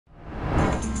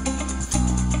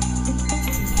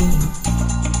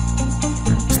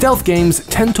Stealth games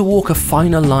tend to walk a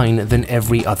finer line than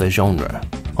every other genre.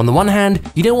 On the one hand,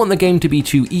 you don't want the game to be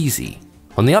too easy.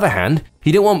 On the other hand,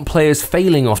 you don't want players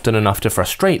failing often enough to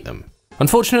frustrate them.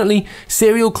 Unfortunately,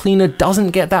 Serial Cleaner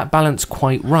doesn't get that balance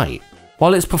quite right.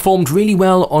 While it's performed really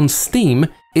well on Steam,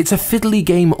 it's a fiddly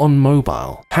game on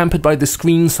mobile, hampered by the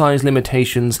screen size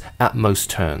limitations at most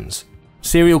turns.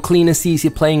 Serial Cleaner sees you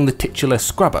playing the titular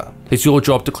scrubber. It's your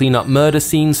job to clean up murder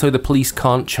scenes so the police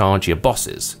can't charge your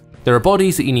bosses. There are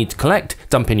bodies that you need to collect,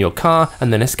 dump in your car,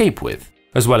 and then escape with.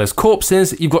 As well as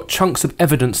corpses, you've got chunks of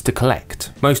evidence to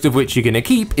collect, most of which you're going to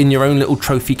keep in your own little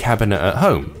trophy cabinet at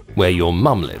home, where your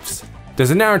mum lives.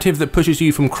 There's a narrative that pushes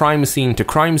you from crime scene to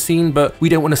crime scene, but we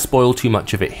don't want to spoil too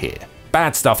much of it here.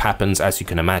 Bad stuff happens, as you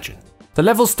can imagine. The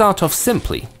levels start off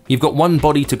simply. You've got one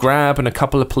body to grab and a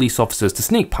couple of police officers to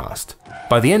sneak past.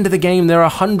 By the end of the game, there are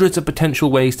hundreds of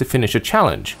potential ways to finish a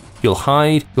challenge. You'll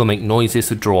hide, you'll make noises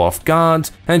to draw off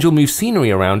guards, and you'll move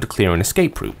scenery around to clear an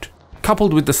escape route.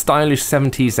 Coupled with the stylish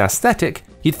 70s aesthetic,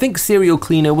 you'd think Serial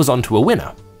Cleaner was onto a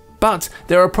winner. But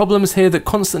there are problems here that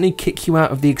constantly kick you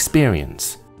out of the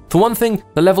experience. For one thing,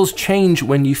 the levels change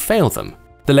when you fail them.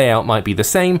 The layout might be the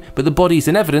same, but the bodies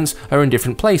and evidence are in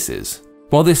different places.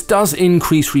 While this does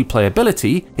increase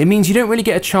replayability, it means you don't really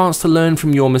get a chance to learn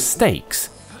from your mistakes.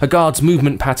 A guard's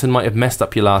movement pattern might have messed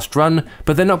up your last run,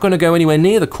 but they're not going to go anywhere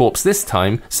near the corpse this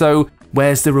time, so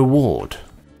where's the reward?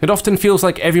 It often feels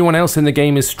like everyone else in the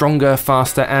game is stronger,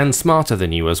 faster, and smarter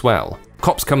than you as well.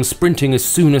 Cops come sprinting as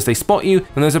soon as they spot you,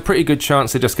 and there's a pretty good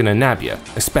chance they're just going to nab you,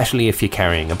 especially if you're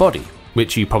carrying a body,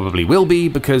 which you probably will be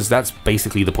because that's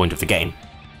basically the point of the game.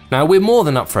 Now, we're more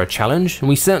than up for a challenge, and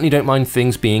we certainly don't mind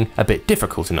things being a bit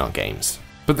difficult in our games.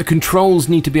 But the controls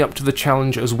need to be up to the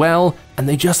challenge as well, and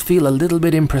they just feel a little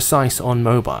bit imprecise on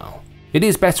mobile. It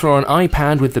is better on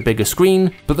iPad with the bigger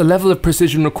screen, but the level of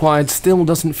precision required still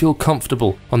doesn't feel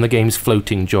comfortable on the game's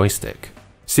floating joystick.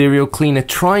 Serial Cleaner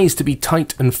tries to be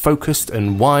tight and focused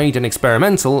and wide and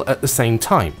experimental at the same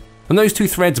time, and those two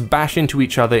threads bash into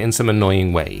each other in some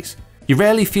annoying ways. You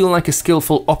rarely feel like a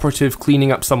skillful operative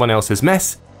cleaning up someone else's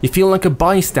mess. You feel like a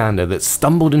bystander that's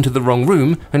stumbled into the wrong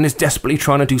room and is desperately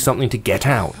trying to do something to get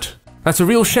out. That's a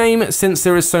real shame, since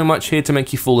there is so much here to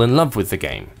make you fall in love with the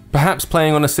game. Perhaps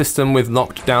playing on a system with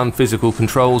locked down physical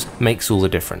controls makes all the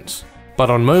difference. But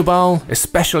on mobile,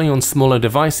 especially on smaller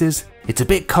devices, it's a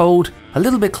bit cold, a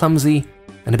little bit clumsy,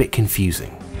 and a bit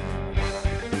confusing.